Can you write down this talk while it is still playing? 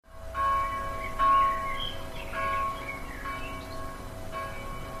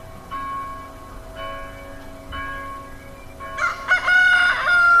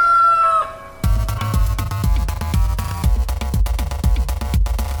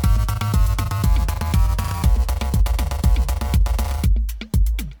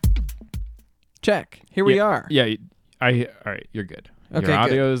Check. Here we are. Yeah. All right. You're good. Okay, Your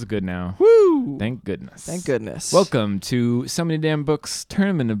audio good. is good now. Woo! Thank goodness. Thank goodness. Welcome to So Many Damn Books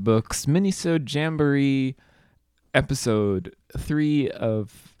Tournament of Books Minisode Jamboree episode 3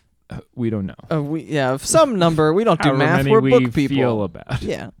 of we don't know. Of some number. We don't do However math. many We're we book people. feel about.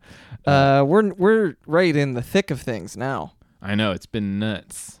 Yeah. We're right in the thick of things now. I know it's been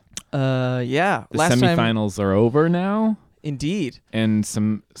nuts. Yeah. The Last time, semifinals are over now, indeed. and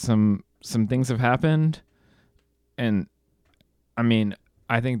some things have happened, and I mean,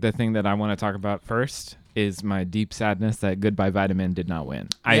 I think the thing that I want to talk about first is my deep sadness that Goodbye Vitamin did not win.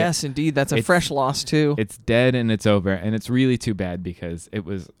 Yes, indeed. That's a fresh loss too. It's dead and it's over, and it's really too bad because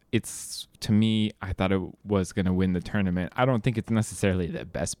it's to me, I thought it was going to win the tournament. I don't think it's necessarily the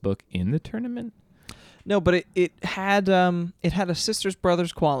best book in the tournament. No, but it had a sisters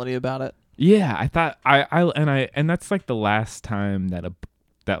brothers quality about it. Yeah, I thought and that's like the last time that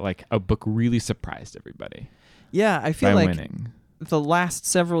a book really surprised everybody. Yeah, I feel by like winning. the last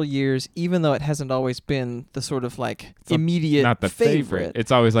several years, even though it hasn't always been the sort of like immediate not the favorite.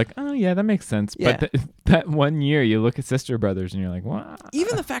 It's always like, oh yeah, that makes sense. Yeah. But that one year, you look at Sister Brothers and you're like, wow.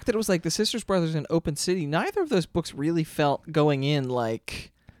 Even the fact that it was like the Sisters Brothers and Open City, neither of those books really felt going in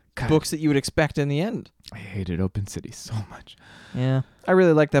like God. books that you would expect in the end. I hated Open City so much. Yeah, I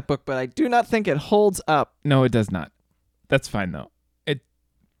really like that book, but I do not think it holds up. No, it does not. That's fine though.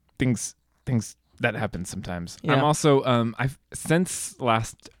 Things that happen sometimes. Yeah. I'm also I've since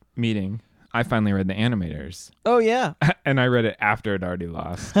last meeting, I finally read The Animators. Oh yeah. And I read it after it already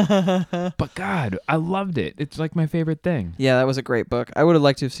lost. But God, I loved it. It's like my favorite thing. Yeah, that was a great book. I would have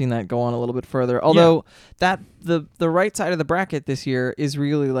liked to have seen that go on a little bit further. Although that the right side of the bracket this year is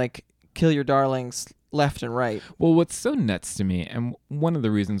really like Kill Your Darlings left and right. Well, what's so nuts to me, and one of the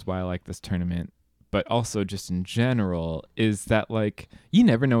reasons why I like this tournament, but also just in general, is that like you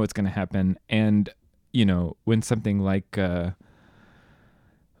never know what's going to happen, and you know when something like The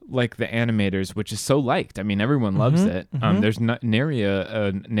Animators, which is so liked, I mean everyone loves it. There's not nary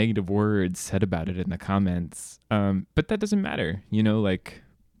a negative word said about it in the comments, but that doesn't matter. You know, like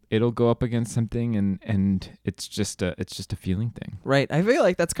it'll go up against something, and it's just a feeling thing. Right. I feel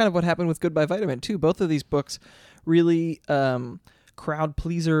like that's kind of what happened with Goodbye Vitamin too. Both of these books really crowd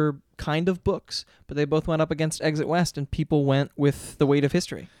pleaser kind of books, but they both went up against Exit West, and people went with The Weight of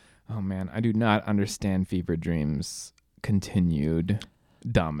History. Oh man, I do not understand Fever Dreams' continued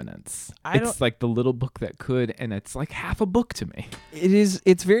dominance. It's like the little book that could, and it's like half a book to me.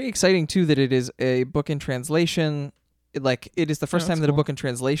 It's very exciting too that it is a book in translation. It is the first time that a book in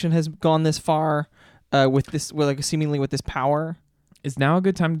translation has gone this far with seemingly with this power. Is now a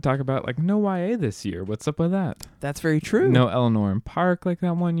good time to talk about like no YA this year? What's up with that? That's very true. No Eleanor and Park like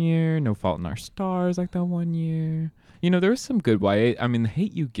that one year. No Fault in Our Stars like that one year. You know, there was some good YA. I mean, The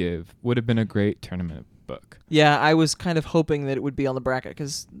Hate U Give would have been a great tournament book. Yeah, I was kind of hoping that it would be on the bracket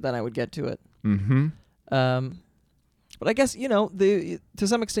because then I would get to it. Mm-hmm. But I guess, you know, to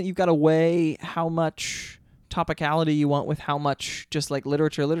some extent you've got to weigh how much topicality you want with how much just like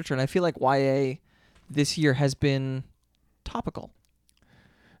literature. And I feel like YA this year has been topical.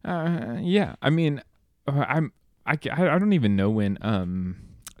 Yeah. I mean, I don't even know when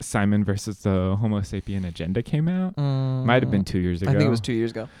Simon versus the Homo Sapien Agenda came out. Might have been 2 years ago. I think it was 2 years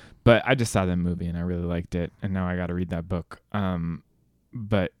ago. But I just saw that movie and I really liked it, and now I got to read that book.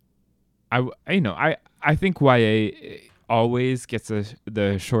 But I think YA always gets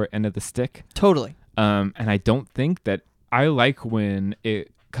the short end of the stick. Totally. And I don't think that I like when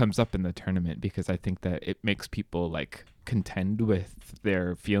it comes up in the tournament because I think that it makes people like contend with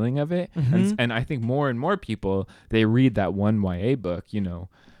their feeling of it. And I think more and more people, they read that one YA book, you know,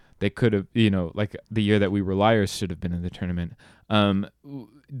 they could have, you know, like the year that We Were Liars should have been in the tournament.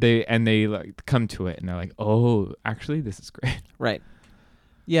 They like come to it and they're like, oh, actually this is great. Right.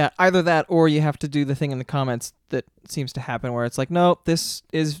 Yeah, either that or you have to do the thing in the comments that seems to happen where it's like, no, this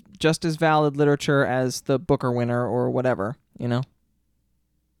is just as valid literature as the Booker winner or whatever, you know?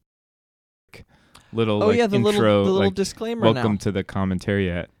 Little the intro, little like, disclaimer welcome now. to the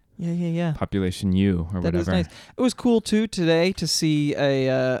commentariat. Yeah. Population U or That whatever. is nice. It was cool too today to see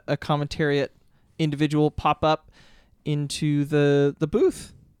a commentariat individual pop up into the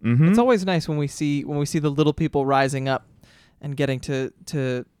booth. Mm-hmm. It's always nice when we see the little people rising up and getting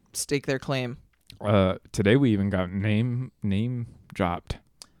to stake their claim. Today we even got name dropped.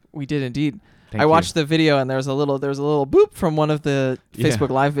 We did indeed. Thank I you. watched the video and there was a little boop from one of the Facebook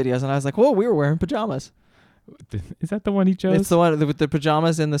Live videos, and I was like, whoa, we were wearing pajamas. Is that the one he chose? It's the one with the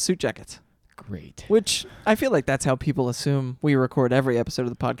pajamas and the suit jackets. Great. Which I feel like that's how people assume we record every episode of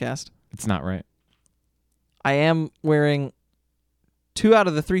the podcast. It's not right. I am wearing 2 out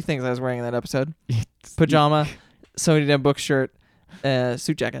of the 3 things I was wearing in that episode: pajama, Sony Dem book shirt,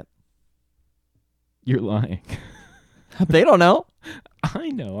 suit jacket. You're lying. They don't know. I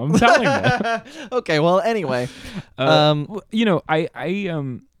know. I'm telling them. Okay. Well, anyway, you know,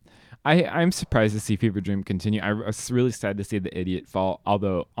 I'm surprised to see Fever Dream continue. I was really sad to see The Idiot fall.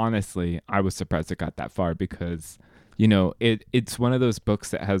 Although honestly, I was surprised it got that far because, you know, it's one of those books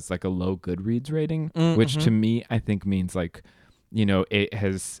that has like a low Goodreads rating, which to me I think means like, you know,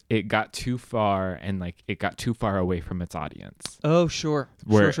 it got too far and like it got too far away from its audience. Oh, sure.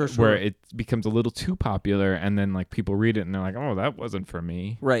 Where Sure. it becomes a little too popular and then like people read it and they're like, oh, that wasn't for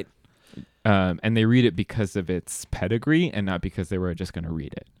me. Right. And they read it because of its pedigree and not because they were just going to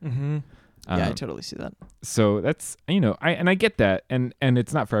read it. Mm-hmm. Yeah, I totally see that. So that's, you know, I get that. And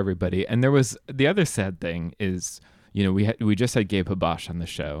it's not for everybody. And there was the other sad thing is, you know, we just had Gabe Habash on the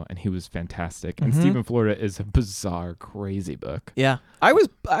show and he was fantastic. And Stephen Florida is a bizarre, crazy book. Yeah. I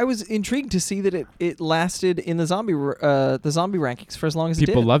was intrigued to see that it lasted in the zombie rankings for as long as it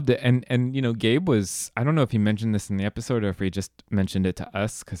did. People loved it. And, you know, Gabe was, I don't know if he mentioned this in the episode or if he just mentioned it to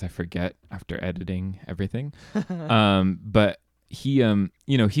us because I forget after editing everything. But he, you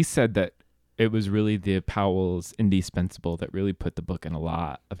know, he said that it was really the Powell's Indispensable that really put the book in a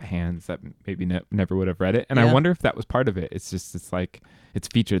lot of hands that maybe never would have read it. And I wonder if that was part of it. It's like it's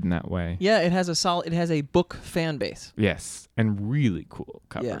featured in that way. Yeah, it has a book fan base. Yes, and really cool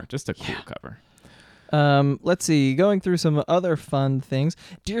cover. Yeah. Just a cool cover. Let's see. Going through some other fun things.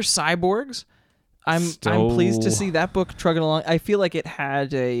 Dear Cyborgs, I'm pleased to see that book trugging along. I feel like it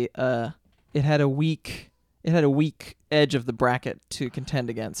had a weak edge of the bracket to contend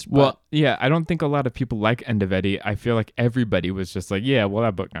against. Well, yeah, I don't think a lot of people like End of Eddie. I feel like everybody was just like, yeah, well,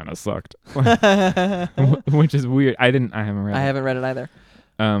 that book kind of sucked, which is weird. I haven't read it. I haven't read it either.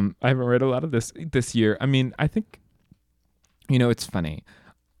 I haven't read a lot of this year. I mean, I think, you know, it's funny.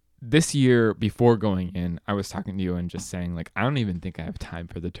 This year, before going in, I was talking to you and just saying, like, I don't even think I have time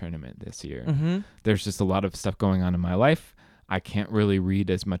for the tournament this year. Mm-hmm. There's just a lot of stuff going on in my life. I can't really read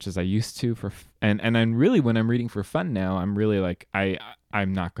as much as I used to and I'm really, when I'm reading for fun now, I'm really like,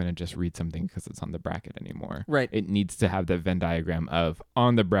 I'm not going to just read something because it's on the bracket anymore. Right. It needs to have that Venn diagram of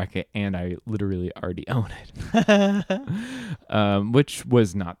on the bracket and I literally already own it. Which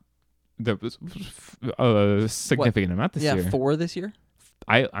was not, that was a significant amount this year. Yeah, 4 this year?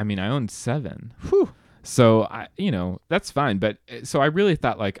 I mean, I owned 7. Whew. So you know, that's fine. But so I really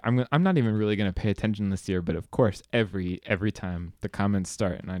thought like I'm not even really going to pay attention this year. But of course, every time the comments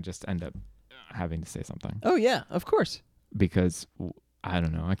start, and I just end up having to say something. Oh yeah, of course. Because I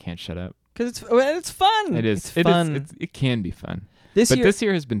don't know, I can't shut up. Because it's fun. It is. It's fun. It can be fun. This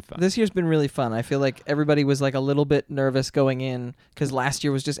year has been fun. This year's been really fun. I feel like everybody was like a little bit nervous going in because last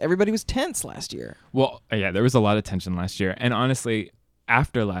year was just everybody was tense last year. Well, yeah, there was a lot of tension last year, and honestly,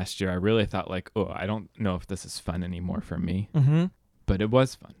 after last year, I really thought like, oh, I don't know if this is fun anymore for me. Mm-hmm. But it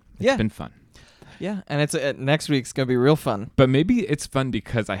was fun. It's been fun. Yeah, and it's next week's gonna be real fun. But maybe it's fun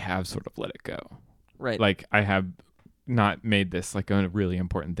because I have sort of let it go. Right. Like I have not made this like a really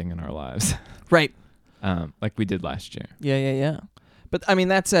important thing in our lives. Right. Like we did last year. Yeah. But I mean,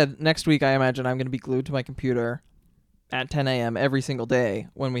 that said, next week I imagine I'm gonna be glued to my computer at 10 a.m. every single day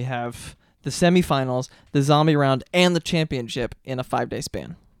when we have the semifinals, the zombie round, and the championship in a 5-day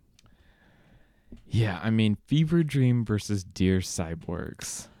span. Yeah, I mean, Fever Dream versus Dear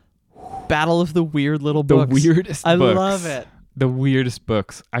Cyborgs. Battle of the weird little books. The weirdest books. I love it. The weirdest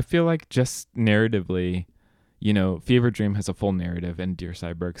books. I feel like just narratively, you know, Fever Dream has a full narrative and Dear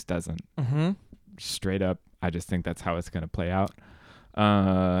Cyborgs doesn't. Mm-hmm. Straight up, I just think that's how it's going to play out.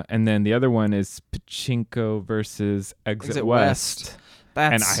 And then the other one is Pachinko versus Exit West.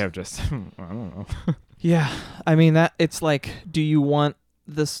 And I have just, I don't know. Yeah, I mean that it's like, do you want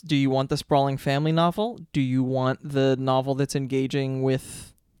the sprawling family novel? Do you want the novel that's engaging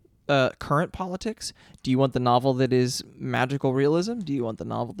with current politics? Do you want the novel that is magical realism? Do you want the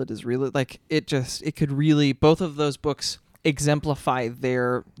novel that is really like it could really, both of those books exemplify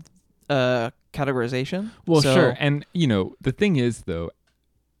their categorization. Well, sure. And you know, the thing is though,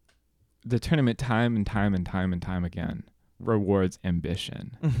 the tournament time and time again rewards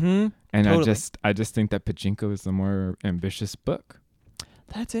ambition. Mm-hmm. And totally. I just think that Pachinko is the more ambitious book.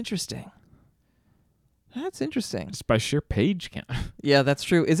 That's interesting. Just by sheer page count. Yeah, that's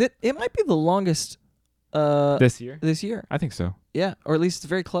true. It might be the longest this year? This year. I think so. Yeah, or at least it's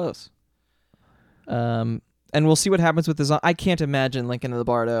very close. And we'll see what happens with the I can't imagine Lincoln of the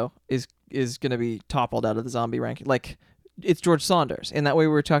Bardo is going to be toppled out of the zombie ranking. Like, it's George Saunders. In that way,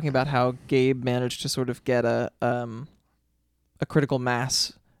 we were talking about how Gabe managed to sort of get a critical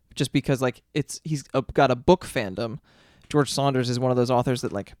mass just because like he's got a book fandom. George Saunders is one of those authors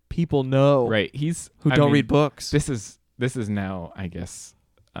that like people know, Right. who don't read books. This is now, I guess,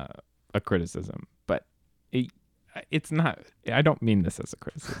 a criticism, but it's not. I don't mean this as a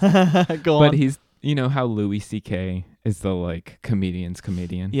criticism. Go But on. he's, you know how Louis C.K. is the like comedian's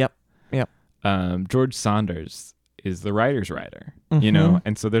comedian. Yep. George Saunders is the writer's writer. You know, Mhm.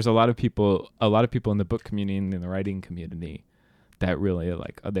 and so there's a lot of people in the book community and in the writing community that really are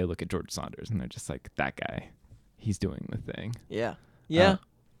like, they look at George Saunders and they're just like, that guy, he's doing the thing. Yeah. Yeah.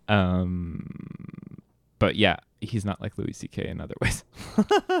 But yeah, he's not like Louis C.K. in other ways.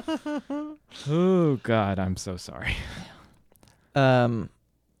 Oh God, I'm so sorry.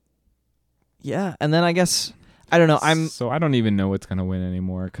 Yeah, and then I guess I don't know. I don't even know what's gonna win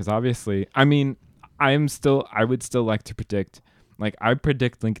anymore because obviously, I mean, I would still like to predict. Like I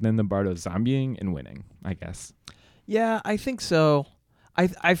predict Lincoln and the Bardo zombieing and winning. I guess. Yeah, I think so.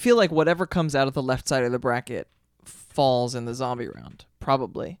 I feel like whatever comes out of the left side of the bracket falls in the zombie round.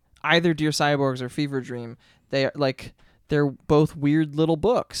 Probably either Dear Cyborgs or Fever Dream. They're both weird little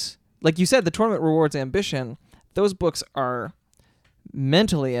books. Like you said, the tournament rewards ambition. Those books are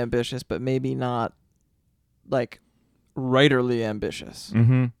mentally ambitious, but maybe not like writerly ambitious.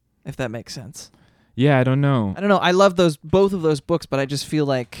 Mm-hmm. If that makes sense. Yeah, I don't know. I don't know. I love both of those books, but I just feel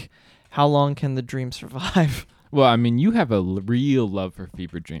like how long can the dream survive? Well, I mean, you have a real love for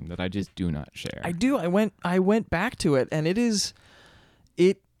Fever Dream that I just do not share. I do. I went back to it, and it's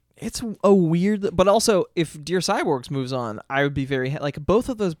a weird. But also, if Dear Cyborgs moves on, I would be very like both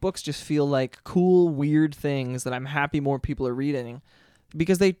of those books. Just feel like cool, weird things that I'm happy more people are reading,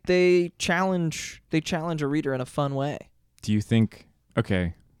 because they challenge a reader in a fun way. Do you think?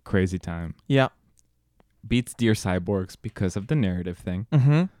 Okay, Crazy Time Yeah. beats Dear Cyborgs because of the narrative thing.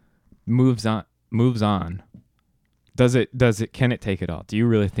 Mm-hmm. Moves on. Can it take it all? Do you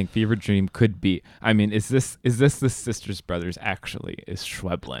really think Fever Dream could be? I mean, is this the Sisters Brothers actually? Is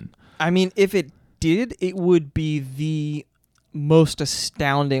Schweblin? I mean, if it did, it would be the most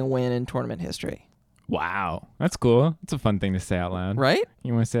astounding win in tournament history. Wow, that's cool. It's a fun thing to say out loud. Right?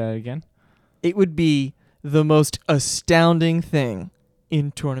 You want to say that again? It would be the most astounding thing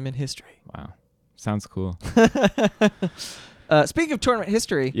in tournament history. Wow, sounds cool. Speaking of tournament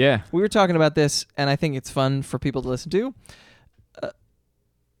history, Yeah. we were talking about this, and I think it's fun for people to listen to.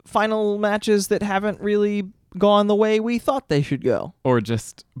 Final matches that haven't really gone the way we thought they should go. Or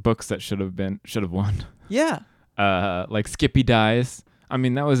just books that should have won. Yeah. Like Skippy Dies. I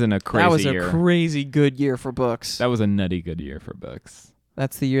mean, that was in a crazy year. That was a crazy good year for books. That was a nutty good year for books.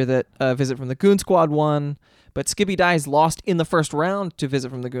 That's the year that Visit from the Goon Squad won, but Skippy Dies lost in the first round to Visit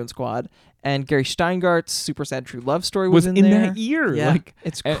from the Goon Squad, and Gary Steingart's Super Sad True Love Story was in there. that year. Yeah, Like,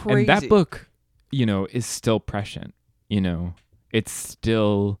 it's and crazy. that book, is still prescient. It's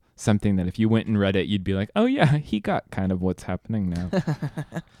still something that if you went and read it, you'd be like, oh yeah, he got kind of what's happening now.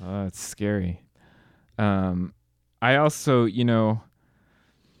 Oh, it's scary. I also,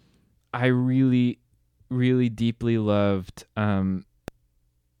 I really, really deeply loved A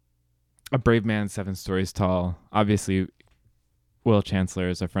Brave Man, Seven Stories Tall. Obviously, Will Chancellor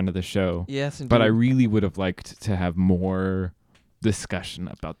is a friend of the show. Yes, indeed. But I really would have liked to have more discussion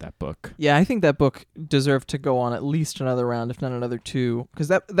about that book. Yeah, I think that book deserved to go on at least another round, if not another two, because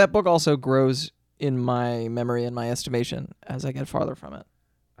that book also grows in my memory and my estimation as I get farther from it.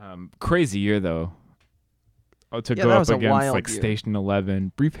 Crazy year, though. To Yeah, go that up was a against wild like year. Station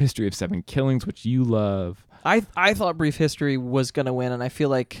 11, Brief History of Seven Killings, which you love. I thought Brief History was going to win, and I feel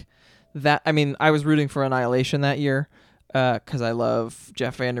like that, I mean, I was rooting for Annihilation that year because I love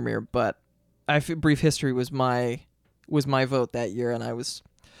Jeff Vandermeer, but Brief History was my vote that year, and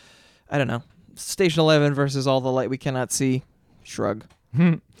I don't know, Station 11 versus All the Light We Cannot See, shrug.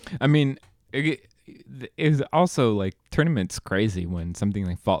 I mean, it is also like tournament's crazy when something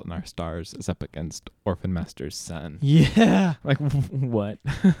like Fault in Our Stars is up against Orphan Master's Son. Yeah. Like, what?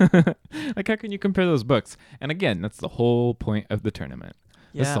 Like, how can you compare those books? And again, that's the whole point of the tournament.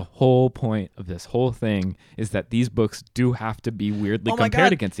 Yeah. That's the whole point of this whole thing, is that these books do have to be weirdly Oh my compared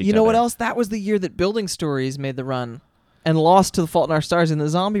God. against each other. You know what else? That was the year that Building Stories made the run and lost to The Fault in Our Stars in the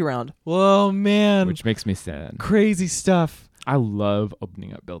zombie round. Whoa, man. Which makes me sad. Crazy stuff. I love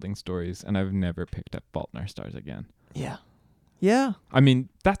opening up Building Stories, and I've never picked up Fault in Our Stars again. Yeah. Yeah. I mean,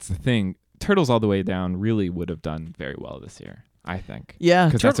 that's the thing. Turtles All the Way Down really would have done very well this year, I think. Yeah.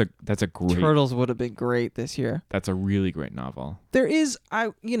 Because that's a great... Turtles would have been great this year. That's a really great novel. There is,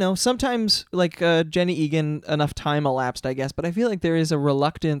 sometimes like Jenny Egan, enough time elapsed, I guess, but I feel like there is a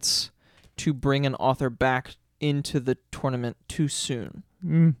reluctance to bring an author back into the tournament too soon.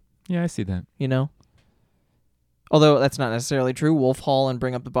 Yeah, I see that. Although that's not necessarily true. Wolf Hall and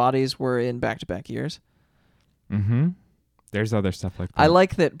Bring Up the Bodies were in back-to-back years. Mm-hmm. There's other stuff like that. I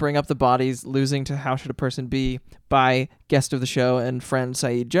like that Bring Up the Bodies losing to How Should a Person Be by guest of the show and friend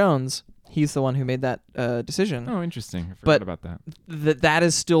Saeed Jones. He's the one who made that decision. Oh, interesting. I forgot about that. That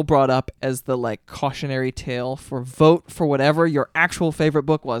is still brought up as the like cautionary tale for vote for whatever your actual favorite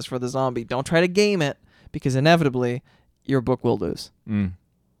book was for the zombie. Don't try to game it because inevitably your book will lose. Mm.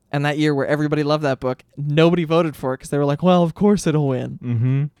 And that year where everybody loved that book, nobody voted for it because they were like, well, of course it'll win.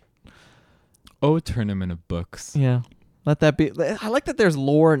 Mm-hmm. Oh, tournament of books. Yeah. Let that be. I like that there's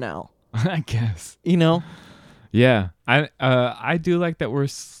lore now. I guess. You know? Yeah. I do like that we're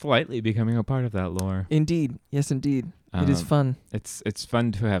slightly becoming a part of that lore. Indeed. Yes, indeed. It is fun. It's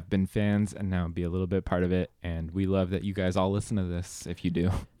fun to have been fans and now be a little bit part of it. And we love that you guys all listen to this if you do.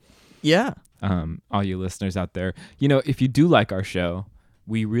 Yeah. All you listeners out there. You know, if you do like our show,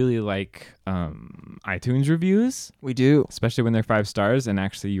 we really like iTunes reviews. We do. Especially when they're 5 stars and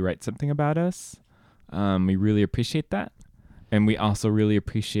actually you write something about us. We really appreciate that. And we also really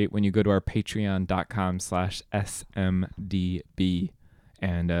appreciate when you go to our patreon.com/smdb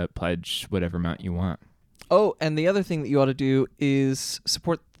and pledge whatever amount you want. Oh, and the other thing that you ought to do is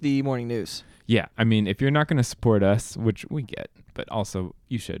support the morning news. Yeah, I mean, if you're not going to support us, which we get, but also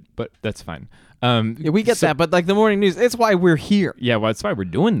you should, but that's fine. Yeah, we get that, but like the morning news, it's why we're here. Yeah, well, it's why we're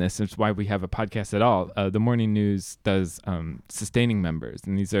doing this. It's why we have a podcast at all. The morning news does sustaining members,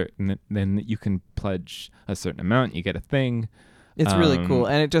 and these are then you can pledge a certain amount. You get a thing. It's really cool,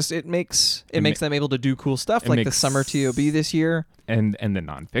 and it makes them able to do cool stuff like the summer TOB this year, and the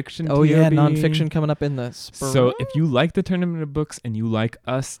nonfiction. Oh TOB. yeah, nonfiction coming up in the spring. So if you like the tournament of books and you like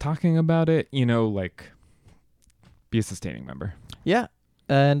us talking about it, you know, like be a sustaining member. Yeah,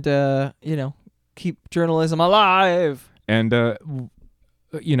 and you know, keep journalism alive. And you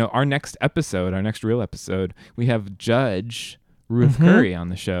know, our next real episode, we have Judge Ruth Curry on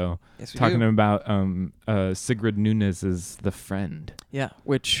the show, yes, talking about Sigrid Nunez's The Friend. Yeah,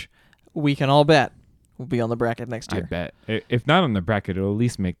 which we can all bet will be on the bracket next year. I bet. If not on the bracket, it'll at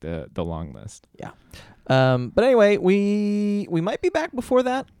least make the long list. Yeah. But anyway, we might be back before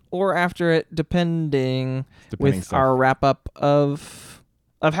that or after it, depending with stuff. our wrap up of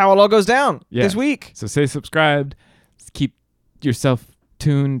how it all goes down this week. So stay subscribed. Keep yourself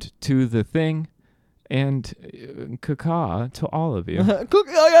tuned to the thing. And caca to all of you. Oh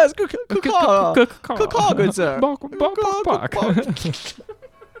yes, caca, good sir. Bok.